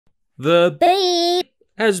The beep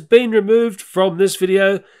has been removed from this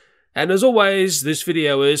video, and as always, this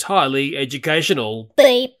video is highly educational.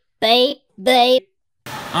 Beep, beep, beep.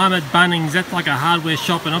 I'm at Bunnings, that's like a hardware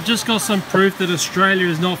shop, and I've just got some proof that Australia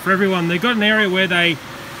is not for everyone. They've got an area where they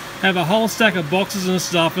have a whole stack of boxes and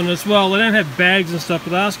stuff, and as well, they don't have bags and stuff, but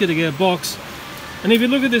they ask you to get a box. And if you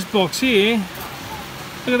look at this box here,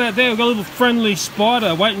 look at that there, we've got a little friendly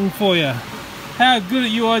spider waiting for you. How good are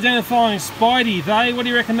you identifying Spidey, they? What do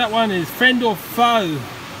you reckon that one is? Friend or foe?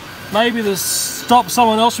 Maybe to stop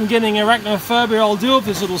someone else from getting arachnophobia, I'll deal with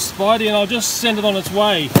this little Spidey and I'll just send it on its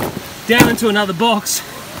way down into another box.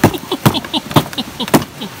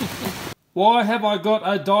 Why have I got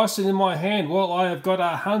a Dyson in my hand? Well, I have got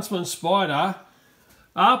a Huntsman spider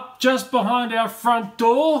up just behind our front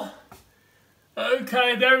door.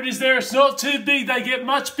 Okay, there it is there. It's not too big. They get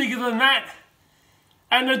much bigger than that.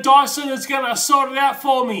 And the Dyson is going to sort it out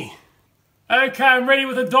for me. Okay, I'm ready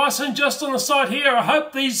with the Dyson just on the side here. I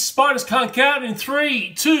hope these spiders can't count in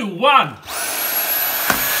 3, 2, 1. Ooh!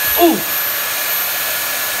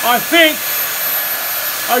 I think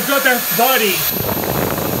I got that Spidey.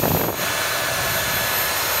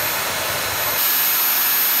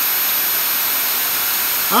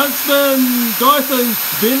 Huntsman Dyson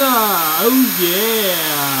spinner, oh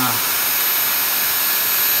yeah!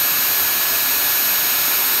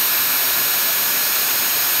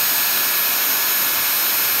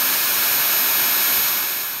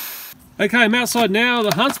 Okay, I'm outside now.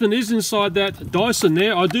 The Huntsman is inside that Dyson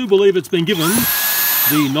there. I do believe it's been given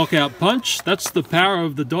the knockout punch. That's the power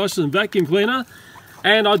of the Dyson vacuum cleaner.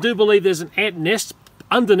 And I do believe there's an ant nest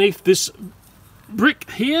underneath this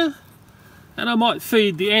brick here. And I might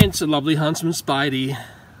feed the ants a lovely Huntsman Spidey.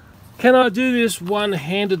 Can I do this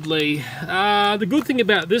one-handedly? The good thing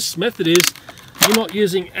about this method is you're not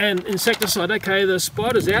using an insecticide. Okay, the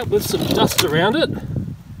spider's out with some dust around it.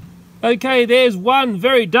 Okay, there's one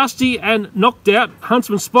very dusty and knocked out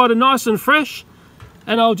Huntsman spider, nice and fresh.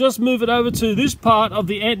 And I'll just move it over to this part of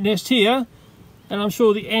the ant nest here. And I'm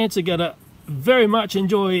sure the ants are gonna very much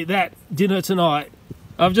enjoy that dinner tonight.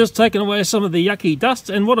 I've just taken away some of the yucky dust,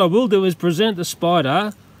 and what I will do is present the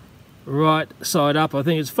spider right side up. I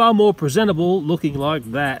think it's far more presentable looking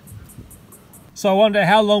like that. So I wonder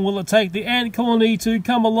how long will it take the ant colony to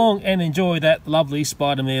come along and enjoy that lovely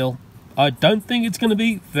spider meal. I don't think it's going to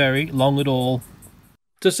be very long at all.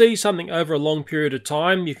 To see something over a long period of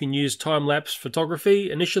time, you can use time-lapse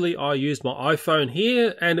photography. Initially, I used my iPhone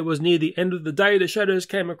here, and it was near the end of the day the shadows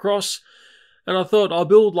came across, and I thought I'll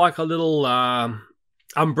build like a little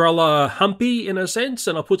umbrella humpy in a sense,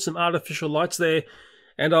 and I'll put some artificial lights there,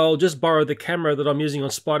 and I'll just borrow the camera that I'm using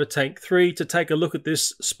on Spider Tank 3 to take a look at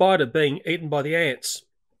this spider being eaten by the ants.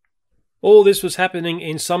 All this was happening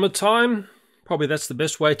in summertime. Probably that's the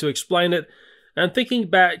best way to explain it. And thinking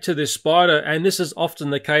back to this spider, and this is often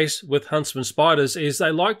the case with Huntsman spiders, is they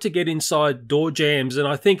like to get inside door jambs, and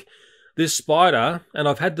I think this spider, and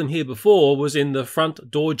I've had them here before, was in the front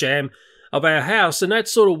door jamb of our house, and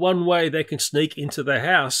that's sort of one way they can sneak into the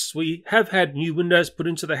house. We have had new windows put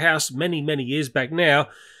into the house many years back now,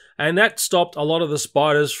 and that stopped a lot of the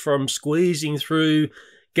spiders from squeezing through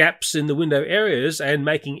gaps in the window areas and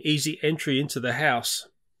making easy entry into the house.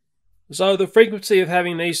 So the frequency of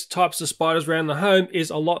having these types of spiders around the home is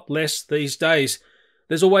a lot less these days.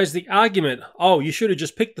 There's always the argument, oh, you should have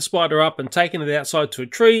just picked the spider up and taken it outside to a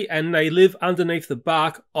tree, and they live underneath the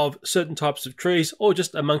bark of certain types of trees or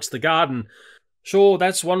just amongst the garden. Sure,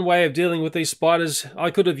 that's one way of dealing with these spiders.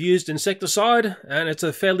 I could have used insecticide, and it's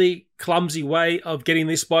a fairly clumsy way of getting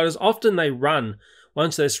these spiders. Often they run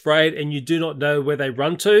once they're sprayed and you do not know where they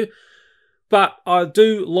run to. But I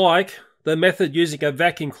do like the method using a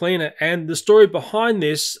vacuum cleaner, and the story behind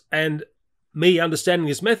this and me understanding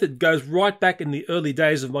this method goes right back in the early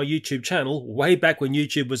days of my YouTube channel, way back when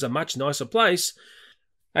YouTube was a much nicer place.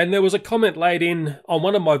 And there was a comment laid in on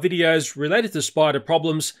one of my videos related to spider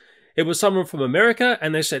problems. It was someone from America,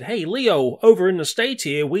 and they said, hey Leo, over in the States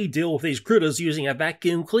here, we deal with these critters using a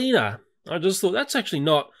vacuum cleaner. I just thought that's actually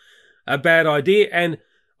not a bad idea, and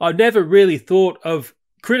I never really thought of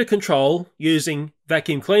critter control using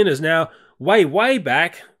vacuum cleaners. Now, way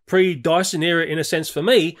back, pre-Dyson era in a sense for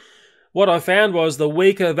me, what I found was the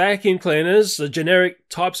weaker vacuum cleaners, the generic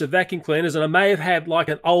types of vacuum cleaners, and I may have had like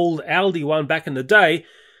an old Aldi one back in the day.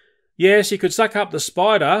 Yes, you could suck up the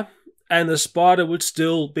spider, and the spider would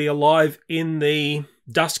still be alive in the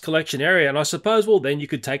dust collection area, and I suppose, well, then you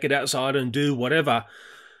could take it outside and do whatever.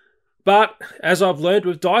 But as I've learned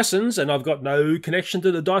with Dysons, and I've got no connection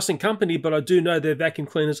to the Dyson company, but I do know their vacuum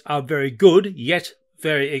cleaners are very good, yet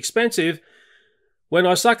very expensive. When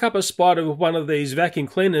I suck up a spider with one of these vacuum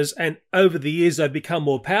cleaners, and over the years they've become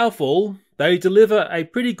more powerful, they deliver a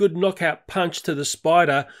pretty good knockout punch to the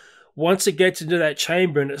spider once it gets into that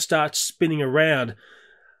chamber and it starts spinning around.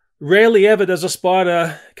 Rarely ever does a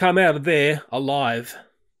spider come out of there alive.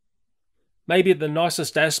 Maybe the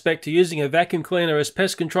nicest aspect to using a vacuum cleaner as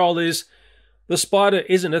pest control is the spider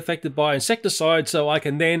isn't affected by insecticide, so I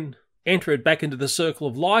can then enter it back into the circle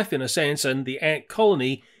of life in a sense, and the ant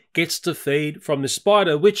colony gets to feed from the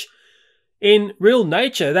spider, which in real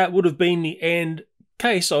nature, that would have been the end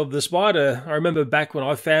case of the spider. I remember back when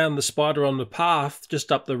I found the spider on the path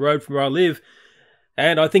just up the road from where I live,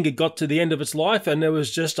 and I think it got to the end of its life and there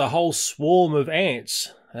was just a whole swarm of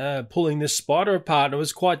ants pulling this spider apart, and it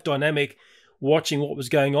was quite dynamic watching what was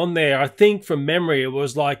going on there. I think from memory it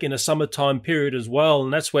was like in a summertime period as well,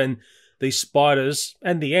 and that's when these spiders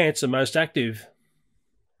and the ants are most active.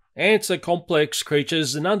 Ants are complex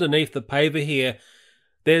creatures, and underneath the paver here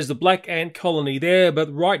there's the black ant colony there,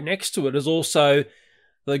 but right next to it is also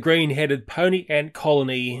the green-headed pony ant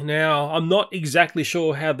colony. Now, I'm not exactly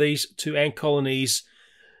sure how these two ant colonies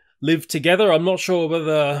live together. I'm not sure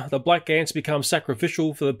whether the black ants become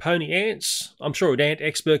sacrificial for the pony ants. I'm sure an ant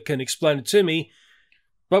expert can explain it to me.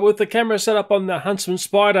 But with the camera set up on the Huntsman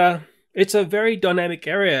spider, it's a very dynamic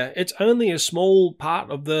area. It's only a small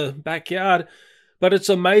part of the backyard, but it's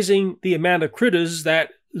amazing the amount of critters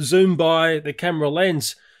that zoom by the camera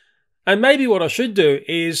lens. And maybe what I should do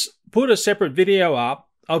is put a separate video up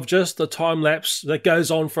of just the time lapse that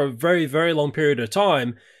goes on for a very, very long period of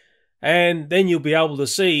time, and then you'll be able to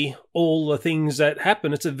see all the things that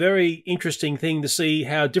happen. It's a very interesting thing to see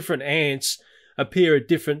how different ants appear at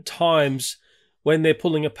different times when they're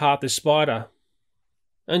pulling apart this spider.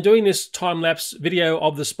 And doing this time-lapse video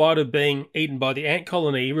of the spider being eaten by the ant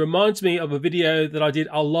colony reminds me of a video that I did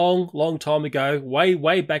a long time ago,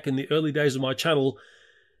 way back in the early days of my channel.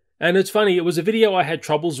 And it's funny, it was a video I had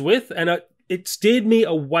troubles with, and it steered me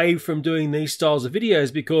away from doing these styles of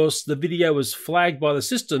videos because the video was flagged by the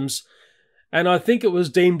systems, and I think it was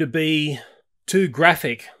deemed to be too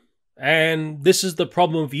graphic. And this is the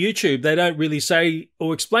problem with YouTube. They don't really say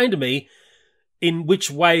or explain to me in which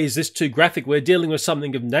way is this too graphic. We're dealing with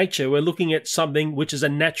something of nature. We're looking at something which is a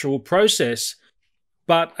natural process.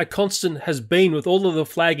 But a constant has been with all of the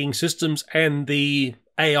flagging systems and the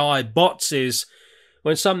AI bots is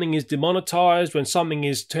when something is demonetized, when something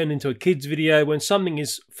is turned into a kid's video, when something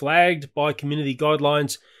is flagged by community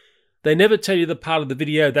guidelines, they never tell you the part of the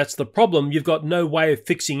video that's the problem. You've got no way of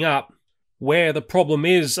fixing up where the problem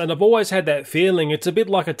is. And I've always had that feeling. It's a bit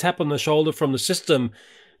like a tap on the shoulder from the system.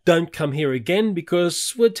 Don't come here again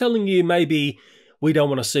because we're telling you maybe we don't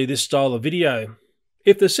want to see this style of video.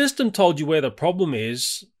 If the system told you where the problem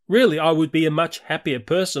is, really I would be a much happier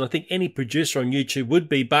person. I think any producer on YouTube would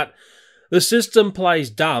be, but the system plays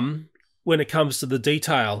dumb when it comes to the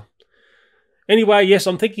detail. Anyway, yes,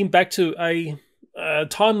 I'm thinking back to a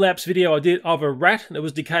time-lapse video I did of a rat that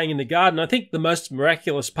was decaying in the garden. I think the most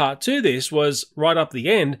miraculous part to this was right up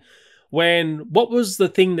the end when, what was the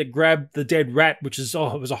thing that grabbed the dead rat, which is,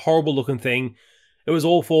 it was a horrible looking thing. It was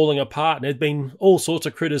all falling apart and there'd been all sorts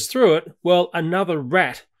of critters through it. Well, another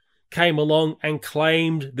rat came along and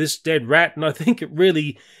claimed this dead rat, and I think it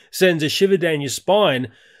really sends a shiver down your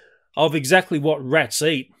spine of exactly what rats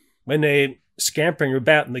eat when they're scampering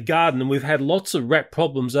about in the garden, and we've had lots of rat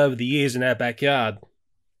problems over the years in our backyard.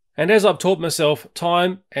 And as I've taught myself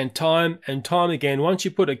time and time again, once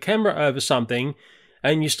you put a camera over something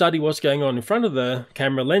and you study what's going on in front of the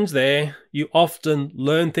camera lens there, you often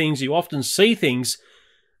learn things, you often see things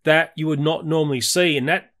that you would not normally see. And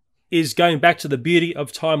that is going back to the beauty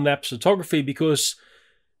of time-lapse photography, because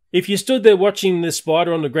if you stood there watching the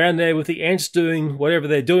spider on the ground there with the ants doing whatever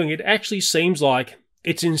they're doing, it actually seems like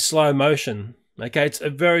it's in slow motion. Okay, it's a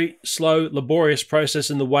very slow, laborious process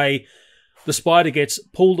in the way the spider gets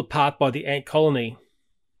pulled apart by the ant colony.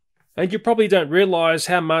 And you probably don't realize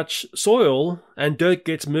how much soil and dirt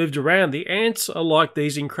gets moved around. The ants are like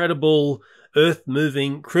these incredible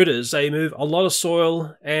earth-moving critters. They move a lot of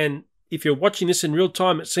soil, and if you're watching this in real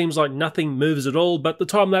time, it seems like nothing moves at all, but the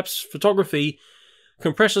time-lapse photography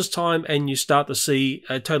compresses time and you start to see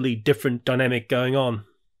a totally different dynamic going on.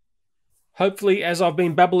 Hopefully, as I've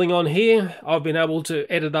been babbling on here, I've been able to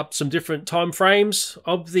edit up some different time frames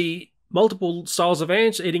of the multiple styles of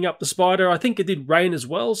ants eating up the spider. I think it did rain as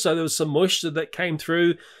well, so there was some moisture that came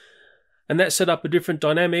through, and that set up a different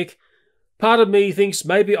dynamic. Part of me thinks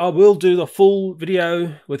maybe I will do the full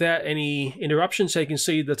video without any interruption so you can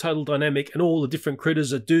see the total dynamic and all the different critters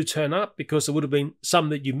that do turn up, because there would have been some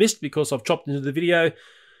that you missed because I've chopped into the video.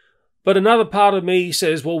 But another part of me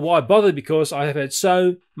says, well, why bother? Because I have had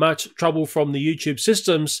so much trouble from the YouTube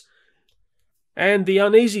systems, and the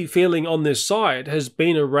uneasy feeling on this site has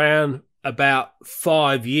been around about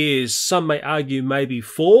 5 years. Some may argue maybe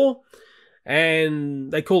 4,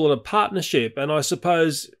 and they call it a partnership. And I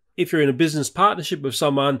suppose if you're in a business partnership with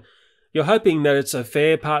someone, you're hoping that it's a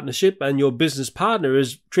fair partnership and your business partner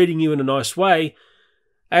is treating you in a nice way.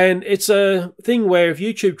 And it's a thing where if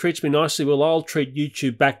YouTube treats me nicely, well, I'll treat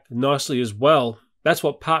YouTube back nicely as well. That's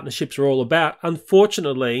what partnerships are all about.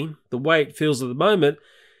 Unfortunately, the way it feels at the moment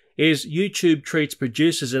is YouTube treats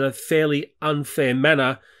producers in a fairly unfair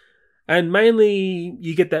manner. And mainly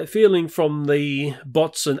you get that feeling from the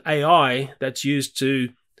bots and AI that's used to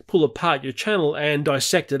pull apart your channel and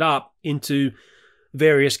dissect it up into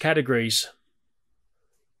various categories.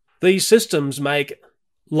 These systems make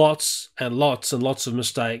lots and lots and lots of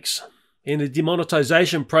mistakes. In the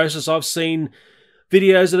demonetization process, I've seen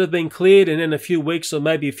videos that have been cleared, and in a few weeks or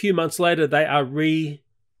maybe a few months later, they are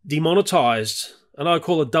re-demonetized. And I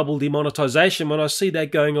call it double demonetization when I see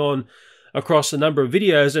that going on across a number of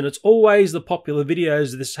videos, and it's always the popular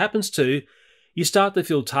videos this happens to. You start to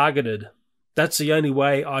feel targeted. That's the only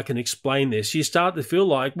way I can explain this. You start to feel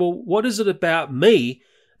like, well, what is it about me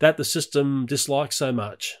that the system dislikes so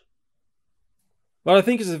much? But I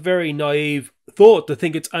think it's a very naive thought to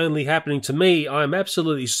think it's only happening to me. I'm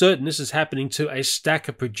absolutely certain this is happening to a stack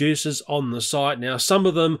of producers on the site. Now, some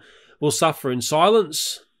of them will suffer in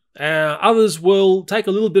silence. Others will take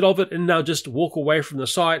a little bit of it and they'll just walk away from the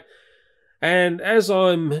site. And as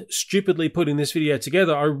I'm stupidly putting this video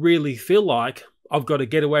together, I really feel like I've got to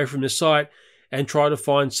get away from this site and try to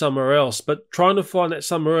find somewhere else. But trying to find that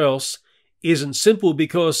somewhere else isn't simple,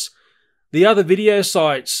 because the other video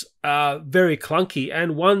sites are very clunky,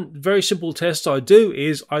 and one very simple test I do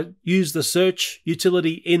is I use the search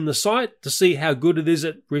utility in the site to see how good it is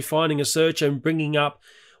at refining a search and bringing up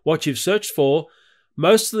what you've searched for.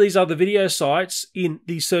 Most of these other video sites in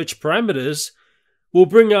the search parameters will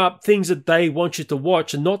bring up things that they want you to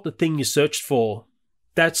watch and not the thing you searched for.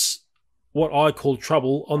 That's what I call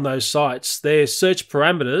trouble on those sites. Their search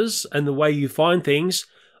parameters and the way you find things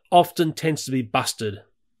often tends to be busted.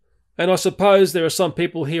 And I suppose there are some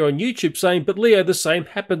people here on YouTube saying, but Leo, the same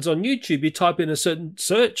happens on YouTube. You type in a certain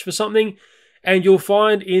search for something and you'll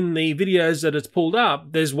find in the videos that it's pulled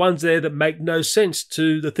up, there's ones there that make no sense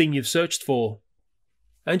to the thing you've searched for.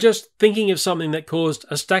 And just thinking of something that caused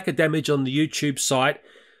a stack of damage on the YouTube site,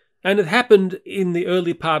 and it happened in the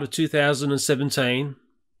early part of 2017.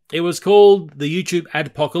 It was called the YouTube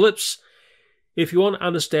Adpocolypse. If you want to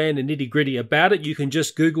understand the nitty-gritty about it, you can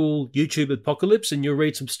just Google YouTube Adpocolypse and you'll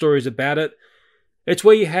read some stories about it. It's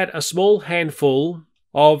where you had a small handful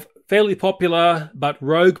of fairly popular but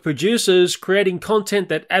rogue producers creating content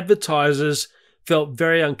that advertisers felt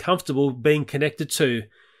very uncomfortable being connected to.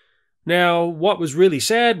 Now, what was really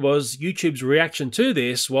sad was YouTube's reaction to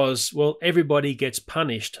this was, well, everybody gets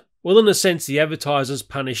punished. Well, in a sense, the advertisers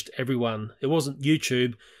punished everyone. It wasn't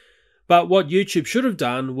YouTube. But what YouTube should have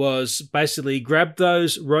done was basically grab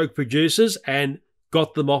those rogue producers and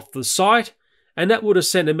got them off the site. And that would have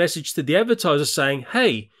sent a message to the advertisers saying,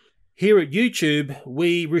 hey, here at YouTube,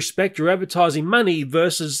 we respect your advertising money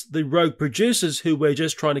versus the rogue producers who we're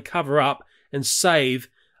just trying to cover up and save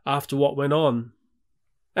after what went on.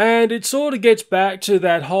 And it sort of gets back to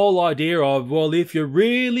that whole idea of, well, if you're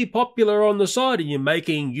really popular on the site and you're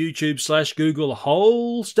making YouTube/Google a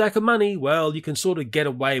whole stack of money, well, you can sort of get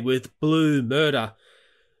away with blue murder.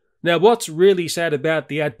 Now, what's really sad about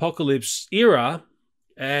the Adpocolypse era,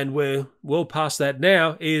 and we're well past that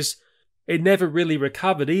now, is it never really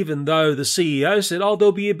recovered, even though the CEO said, oh,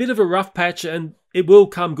 there'll be a bit of a rough patch and it will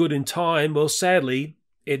come good in time. Well, sadly,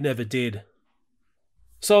 it never did.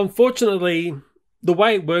 So unfortunately, the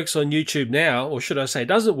way it works on YouTube now, or should I say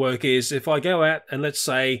doesn't work, is if I go out and let's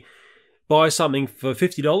say buy something for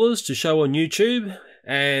 $50 to show on YouTube,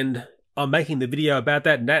 and I'm making the video about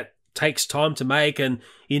that, and that takes time to make, and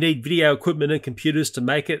you need video equipment and computers to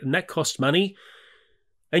make it, and that costs money.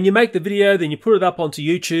 And you make the video, then you put it up onto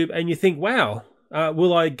YouTube, and you think, wow,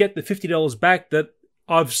 will I get the $50 back that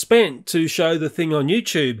I've spent to show the thing on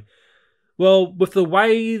YouTube? Well, with the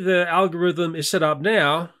way the algorithm is set up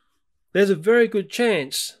now, there's a very good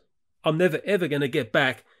chance I'm never ever going to get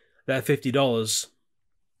back that $50.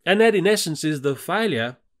 And that in essence is the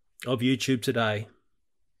failure of YouTube today.